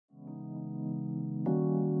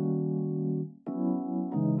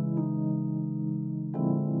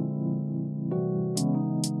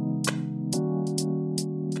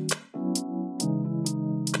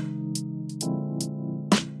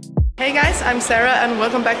Hey guys, I'm Sarah and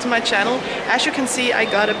welcome back to my channel. As you can see, I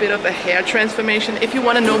got a bit of a hair transformation. If you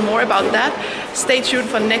want to know more about that, stay tuned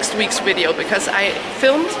for next week's video because I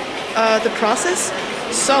filmed the process.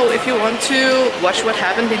 So if you want to watch what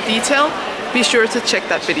happened in detail, be sure to check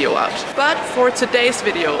that video out. But for today's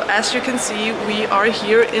video, as you can see, we are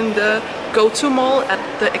here in the go-to mall at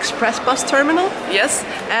the Express Bus Terminal. Yes,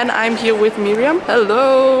 and I'm here with Miriam.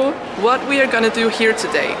 Hello! What we are gonna do here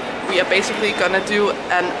today, we are basically gonna do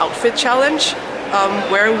an outfit challenge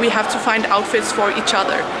where we have to find outfits for each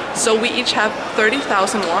other. So we each have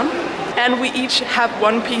 30,000 won and we each have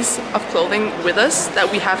one piece of clothing with us that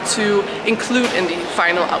we have to include in the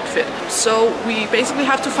final outfit. So we basically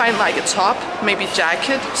have to find like a top, maybe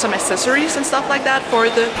jacket, some accessories and stuff like that for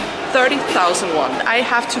the 30,000 won. I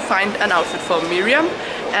have to find an outfit for Miriam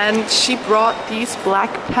and she brought these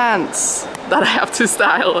black pants that I have to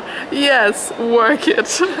style. Yes, work it.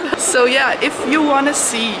 So yeah, if you want to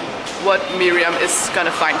see what Miriam is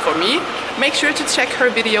gonna find for me, make sure to check her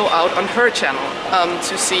video out on her channel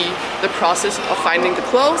to see the process of finding the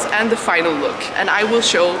clothes and the final look. And I will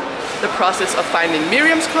show the process of finding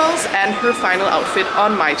Miriam's clothes and her final outfit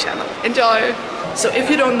on my channel. Enjoy! So if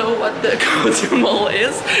you don't know what the go-to mall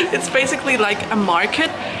is, it's basically like a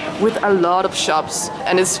market with a lot of shops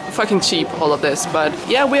and it's fucking cheap, all of this. But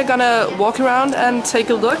yeah, we're gonna walk around and take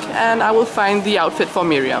a look and I will find the outfit for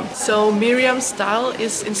Miriam. So Miriam's style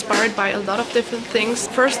is inspired by a lot of different things.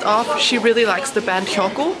 First off, she really likes the band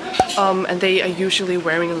Hyoko and they are usually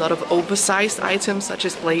wearing a lot of oversized items such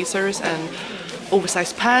as blazers and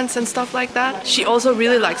oversized pants and stuff like that. She also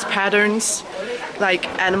really likes patterns like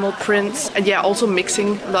animal prints and yeah, also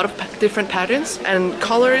mixing a lot of different patterns and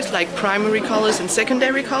colors like primary colors and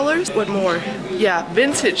secondary colors. What more? Yeah,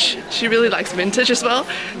 vintage. She really likes vintage as well.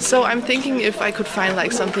 So I'm thinking if I could find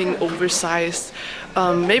like something oversized,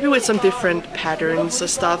 maybe with some different patterns or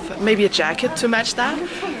stuff, maybe a jacket to match that,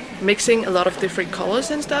 mixing a lot of different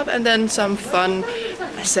colors and stuff, and then some fun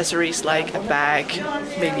accessories like a bag,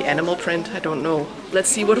 maybe animal print, I don't know. Let's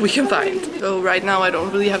see what we can find. So right now I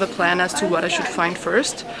don't really have a plan as to what I should find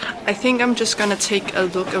first. I think I'm just gonna take a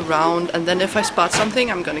look around and then if I spot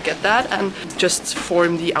something I'm gonna get that and just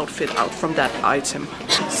form the outfit out from that item.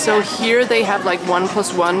 So here they have like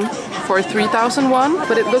 1+1 for 3,000 won,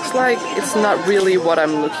 but it looks like it's not really what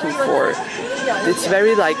I'm looking for. It's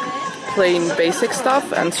very like plain basic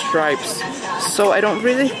stuff and stripes. So I don't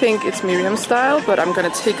really think it's Miriam's style, but I'm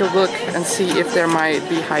gonna take a look and see if there might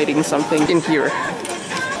be hiding something in here.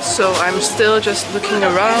 So I'm still just looking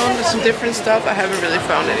around at some different stuff. I haven't really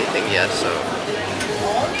found anything yet, so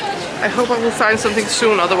I hope I will find something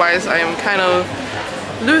soon, otherwise I am kind of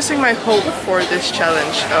losing my hope for this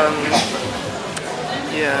challenge.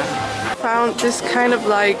 Yeah. Found this kind of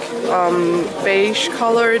like beige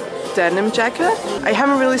colored denim jacket. I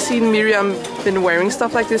haven't really seen Miriam been wearing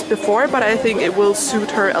stuff like this before, but I think it will suit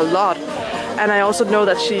her a lot. And I also know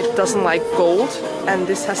that she doesn't like gold, and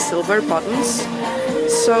this has silver buttons.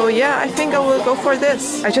 So yeah, I think I will go for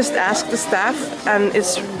this. I just asked the staff and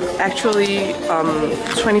it's actually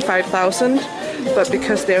 25,000, but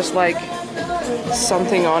because there's like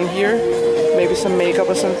something on here, maybe some makeup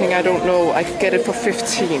or something, I don't know, I could get it for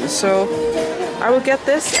 15. So I will get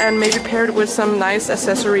this and maybe pair it with some nice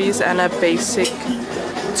accessories and a basic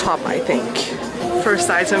top, I think. First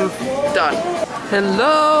item done.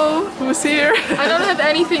 Hello, who's here? I don't have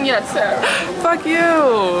anything yet, Sarah. Fuck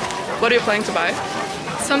you! What are you planning to buy?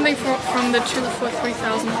 Something from the 2 for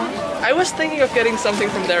 3,000 won. I was thinking of getting something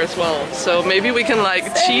from there as well, so maybe we can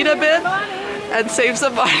like cheat a bit and save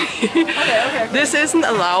some money. Okay. This isn't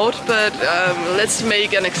allowed, but let's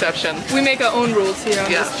make an exception. We make our own rules here on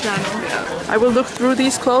this channel. Yeah. I will look through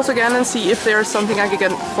these clothes again and see if there's something I could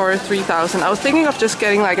get for 3,000. I was thinking of just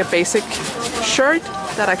getting like a basic shirt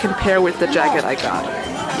that I can pair with the jacket I got.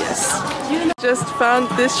 Yes. Just found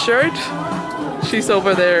this shirt. She's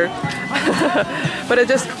over there. But I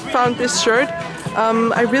just found this shirt.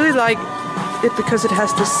 I really like it because it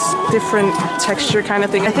has this different texture kind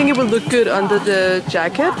of thing. I think it will look good under the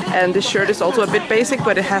jacket, and this shirt is also a bit basic,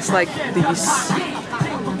 but it has like these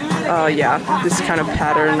yeah, this kind of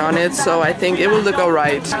pattern on it, so I think it will look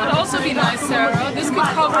alright. It would also be nice, Sarah. This could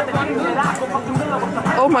cover one boob.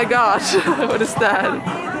 Oh my gosh, what is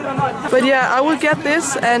that? But yeah, I will get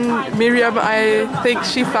this, and Miriam, I think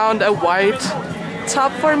she found a white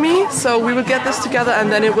top for me, so we will get this together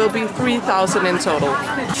and then it will be 3,000 in total.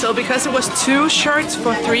 So because it was 2 shirts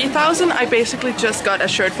for 3,000, I basically just got a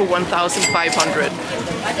shirt for 1,500.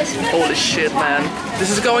 Holy shit, man.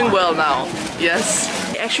 This is going well now. Yes.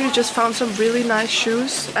 actually just found some really nice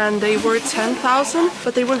shoes and they were 10,000,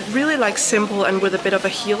 but they were really like simple and with a bit of a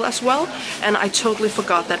heel as well. And I totally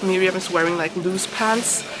forgot that Miriam is wearing like loose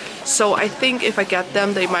pants. So I think if I get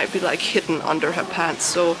them, they might be like hidden under her pants.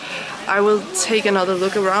 So I will take another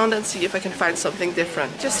look around and see if I can find something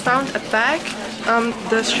different. Just found a bag.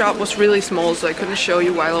 The shop was really small, so I couldn't show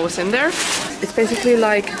you while I was in there. It's basically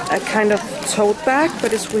like a kind of tote bag,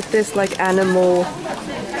 but it's with this like animal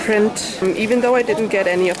print. Even though I didn't get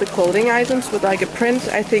any of the clothing items with like a print,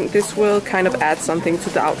 I think this will kind of add something to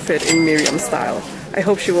the outfit in Miriam style. I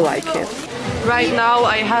hope she will like it. Right now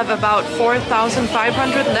I have about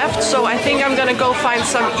 4,500 left, so I think I'm gonna go find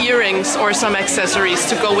some earrings or some accessories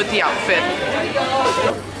to go with the outfit.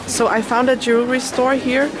 So I found a jewelry store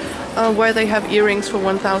here where they have earrings for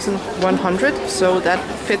 1,100, so that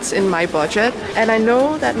fits in my budget. And I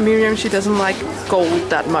know that Miriam, she doesn't like gold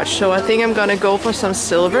that much, so I think I'm gonna go for some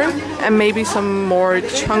silver and maybe some more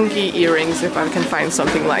chunky earrings if I can find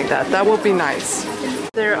something like that. That would be nice.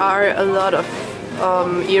 There are a lot of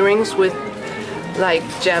earrings with like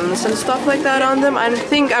gems and stuff like that on them. I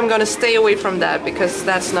think I'm gonna stay away from that because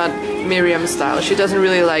that's not Miriam's style. She doesn't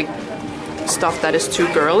really like stuff that is too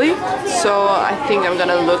girly. So I think I'm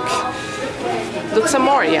gonna look some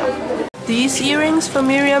more, yeah. These earrings for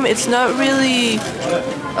Miriam, it's not really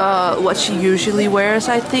what she usually wears,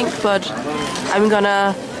 I think, but I'm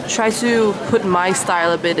gonna try to put my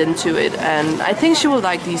style a bit into it, and I think she will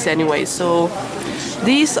like these anyway. So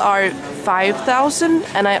these are 5,000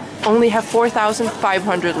 and I only have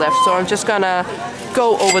 4,500 left, so I'm just gonna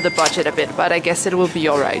go over the budget a bit, but I guess it will be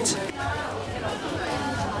alright.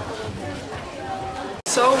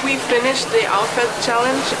 So we finished the outfit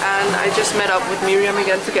challenge and I just met up with Miriam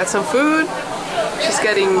again to get some food. She's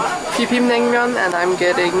getting bibimbap and I'm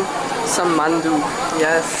getting some mandu.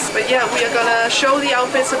 Yes. But yeah, we are gonna show the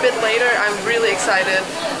outfits a bit later. I'm really excited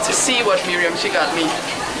to see what Miriam she got me.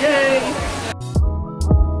 Yay!